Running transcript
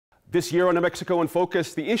This year on New Mexico in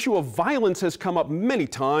Focus, the issue of violence has come up many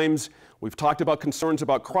times. We've talked about concerns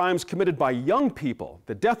about crimes committed by young people,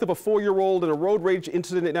 the death of a 4-year-old in a road rage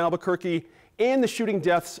incident in Albuquerque, and the shooting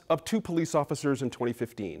deaths of 2 police officers in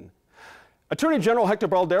 2015. Attorney General Hector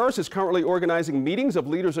Balderas is currently organizing meetings of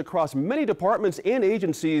leaders across many departments and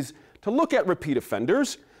agencies to look at repeat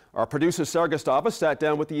offenders. Our producer Sarah Gustavus sat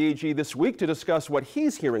down with the AG this week to discuss what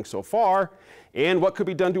he's hearing so far and what could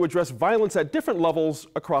be done to address violence at different levels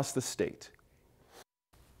across the state.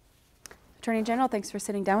 Attorney General, thanks for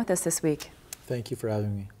sitting down with us this week. Thank you for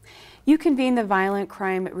having me. You convened the Violent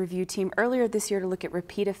Crime Review Team earlier this year to look at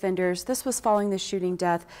repeat offenders. This was following the shooting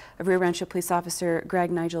death of Rio Rancho police officer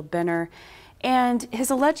Greg Nigel Benner. And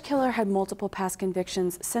his alleged killer had multiple past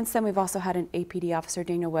convictions. Since then, we've also had an APD officer,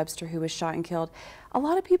 Daniel Webster, who was shot and killed. A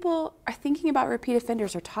lot of people are thinking about repeat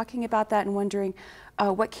offenders, are talking about that and wondering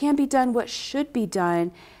what can be done, what should be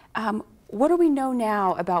done. What do we know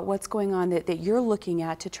now about what's going on that you're looking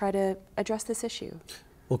at to try to address this issue?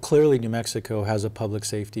 Well, clearly New Mexico has a public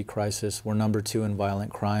safety crisis. We're #2 in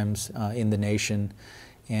violent crimes in the nation.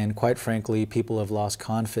 And quite frankly, people have lost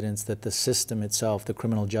confidence that the system itself, the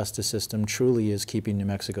criminal justice system, truly is keeping New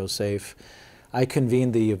Mexico safe. I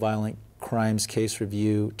convened the Violent Crimes Case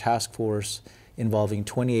Review Task Force involving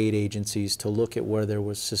 28 agencies to look at where there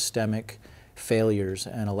was systemic failures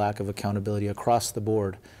and a lack of accountability across the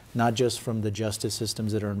board, not just from the justice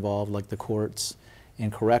systems that are involved, like the courts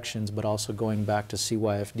and corrections, but also going back to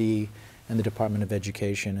CYFD and the Department of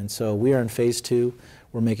Education. And so we are in phase 2.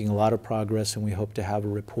 We're making a lot of progress, and we hope to have a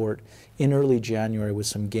report in early January with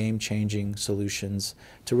some game-changing solutions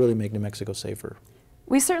to really make New Mexico safer.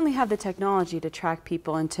 We certainly have the technology to track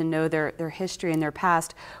people and to know their history and their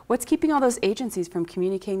past. What's keeping all those agencies from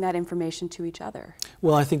communicating that information to each other?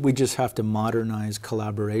 Well, I think we just have to modernize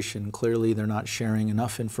collaboration. Clearly, they're not sharing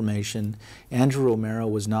enough information. Andrew Romero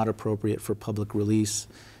was not appropriate for public release.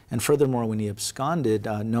 And furthermore, when he absconded,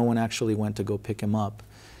 no one actually went to go pick him up.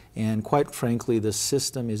 And quite frankly, the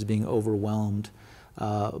system is being overwhelmed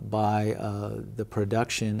by the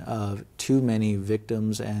production of too many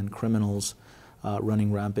victims and criminals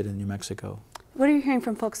running rampant in New Mexico. What are you hearing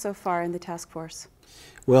from folks so far in the task force?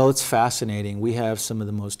 Well, it's fascinating. We have some of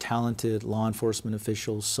the most talented law enforcement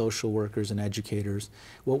officials, social workers, and educators.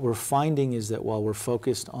 What we're finding is that while we're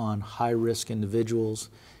focused on high-risk individuals,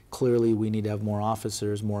 clearly we need to have more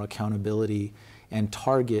officers, more accountability, and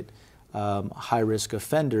target high-risk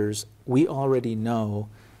offenders. We already know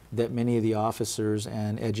that many of the officers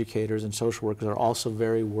and educators and social workers are also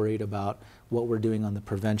very worried about what we're doing on the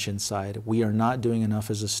prevention side. We are not doing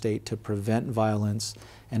enough as a state to prevent violence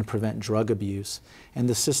and prevent drug abuse. And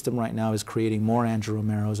the system right now is creating more Andrew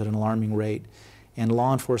Romeros at an alarming rate. And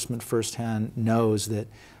law enforcement firsthand knows that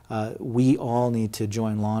we all need to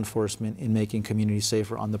join law enforcement in making communities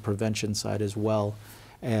safer on the prevention side as well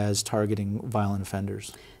as targeting violent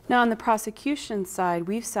offenders. Now, on the prosecution side,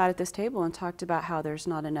 we've sat at this table and talked about how there's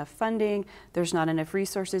not enough funding, there's not enough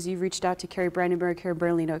resources. You've reached out to Cary Brandenburg, here in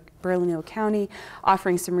Bernalillo County,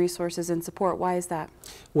 offering some resources and support. Why is that?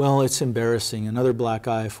 Well, it's embarrassing. Another black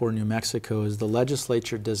eye for New Mexico is the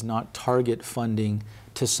legislature does not target funding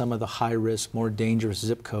to some of the high-risk, more dangerous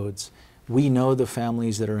zip codes. We know the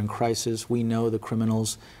families that are in crisis. We know the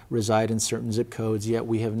criminals reside in certain zip codes, yet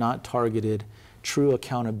we have not targeted true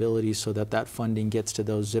accountability so that that funding gets to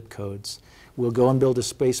those zip codes. We'll go and build a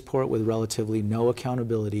spaceport with relatively no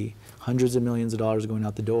accountability, hundreds of millions of dollars going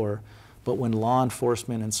out the door, but when law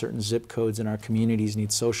enforcement and certain zip codes in our communities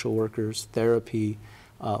need social workers, therapy,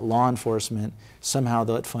 law enforcement, somehow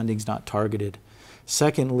that funding's not targeted.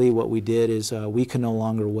 Secondly, what we did is we can no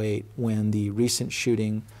longer wait. When the recent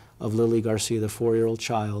shooting of Lily Garcia, the 4-year-old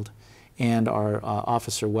child, and our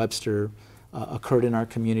Officer Webster occurred in our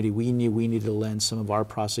community, we knew we needed to lend some of our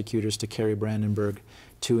prosecutors to Cary Brandenburg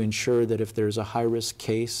to ensure that if there's a high-risk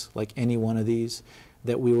case, like any one of these,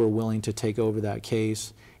 that we were willing to take over that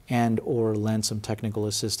case and or lend some technical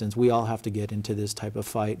assistance. We all have to get into this type of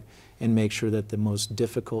fight and make sure that the most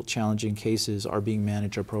difficult, challenging cases are being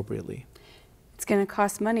managed appropriately. It's going to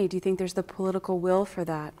cost money. Do you think there's the political will for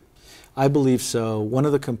that? I believe so. One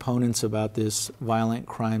of the components about this Violent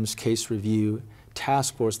Crimes Case Review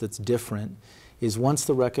Task Force that's different is once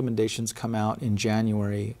the recommendations come out in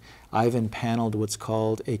January, I've impaneled what's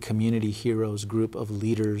called a community heroes group of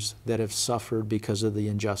leaders that have suffered because of the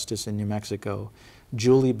injustice in New Mexico.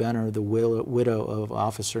 Julie Benner, the widow of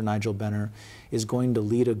Officer Nigel Benner, is going to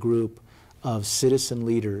lead a group of citizen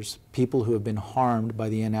leaders, people who have been harmed by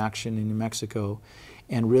the inaction in New Mexico,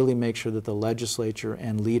 and really make sure that the legislature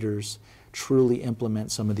and leaders truly implement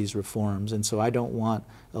some of these reforms. And so I don't want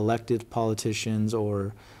elected politicians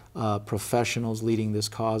or professionals leading this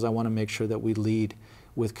cause. I want to make sure that we lead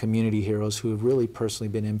with community heroes who have really personally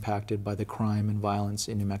been impacted by the crime and violence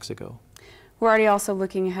in New Mexico. We're already also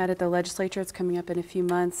looking ahead at the legislature. It's coming up in a few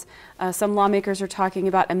months. Some lawmakers are talking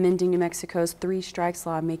about amending New Mexico's 3 strikes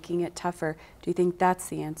law, making it tougher. Do you think that's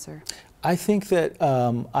the answer? I think that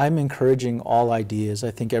I'm encouraging all ideas.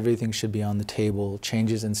 I think everything should be on the table,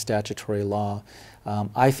 changes in statutory law.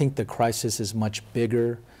 I think the crisis is much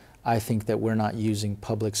bigger. I think that we're not using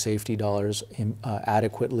public safety dollars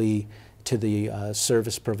adequately to the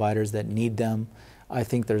service providers that need them. I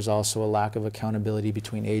think there's also a lack of accountability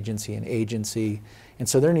between agency and agency. And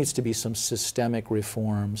so there needs to be some systemic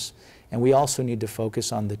reforms. And we also need to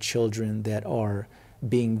focus on the children that are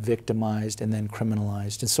being victimized and then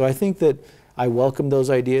criminalized. And so I think that I welcome those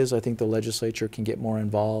ideas. I think the legislature can get more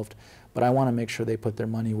involved, but I want to make sure they put their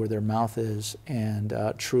money where their mouth is and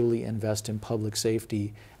truly invest in public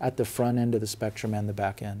safety at the front end of the spectrum and the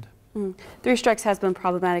back end. 3 strikes has been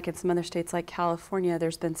problematic in some other states like California.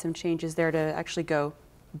 There's been some changes there to actually go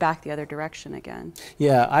back the other direction again.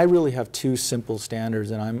 Yeah, I really have 2 simple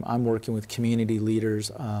standards, and I'm working with community leaders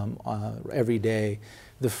every day.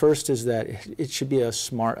 The first is that it should be a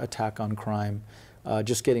smart attack on crime.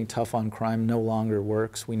 Just getting tough on crime no longer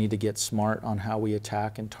works. We need to get smart on how we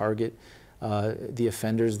attack and target the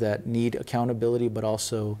offenders that need accountability, but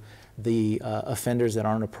also the offenders that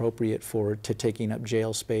aren't appropriate to taking up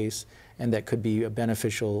jail space and that could be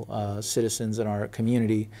beneficial citizens in our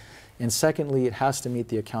community. And secondly, it has to meet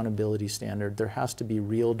the accountability standard. There has to be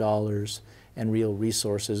real dollars and real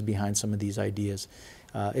resources behind some of these ideas.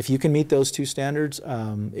 If you can meet those 2 standards,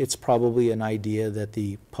 it's probably an idea that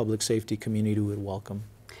the public safety community would welcome.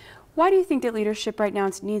 Why do you think that leadership right now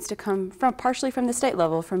needs to come partially from the state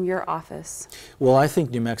level, from your office? Well, I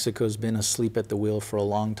think New Mexico's been asleep at the wheel for a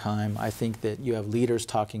long time. I think that you have leaders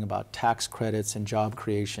talking about tax credits and job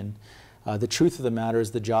creation. The truth of the matter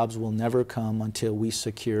is the jobs will never come until we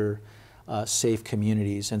secure safe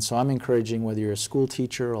communities. And so I'm encouraging, whether you're a school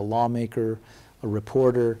teacher, a lawmaker, a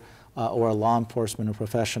reporter, or a law enforcement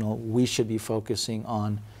professional, we should be focusing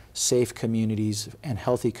on safe communities and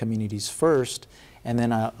healthy communities first, and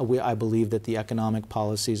then I believe that the economic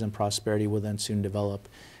policies and prosperity will then soon develop.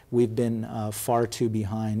 We've been far too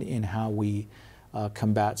behind in how we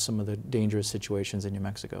combat some of the dangerous situations in New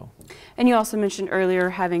Mexico. And you also mentioned earlier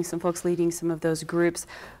having some folks leading some of those groups.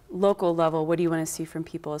 Local level, what do you want to see from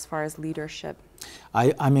people as far as leadership?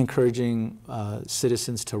 I'm encouraging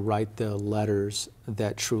citizens to write the letters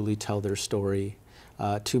that truly tell their story.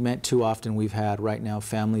 Too often we've had right now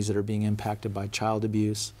families that are being impacted by child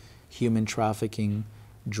abuse, human trafficking,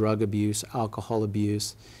 drug abuse, alcohol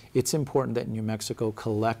abuse. It's important that New Mexico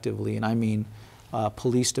collectively, and I mean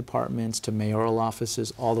police departments to mayoral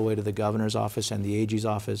offices all the way to the governor's office and the AG's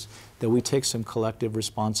office, that we take some collective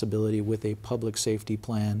responsibility with a public safety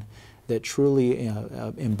plan that truly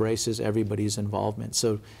embraces everybody's involvement.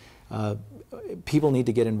 So people need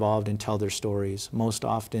to get involved and tell their stories. Most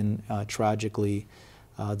often, tragically,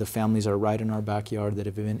 the families are right in our backyard that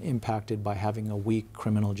have been impacted by having a weak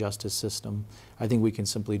criminal justice system. I think we can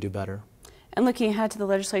simply do better. And looking ahead to the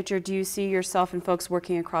legislature, do you see yourself and folks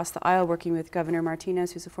working across the aisle, working with Governor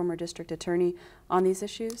Martinez, who's a former district attorney, on these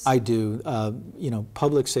issues? I do. You know,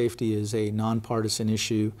 public safety is a nonpartisan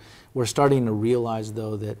issue. We're starting to realize,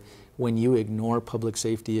 though, that when you ignore public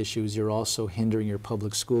safety issues, you're also hindering your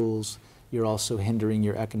public schools, you're also hindering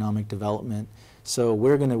your economic development. So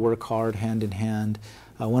we're going to work hard hand in hand.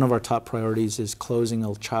 One of our top priorities is closing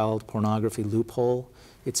a child pornography loophole.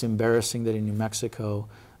 It's embarrassing that in New Mexico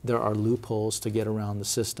there are loopholes to get around the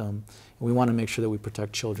system, and we want to make sure that we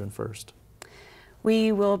protect children first.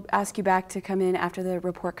 We will ask you back to come in after the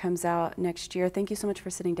report comes out next year. Thank you so much for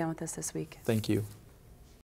sitting down with us this week. Thank you.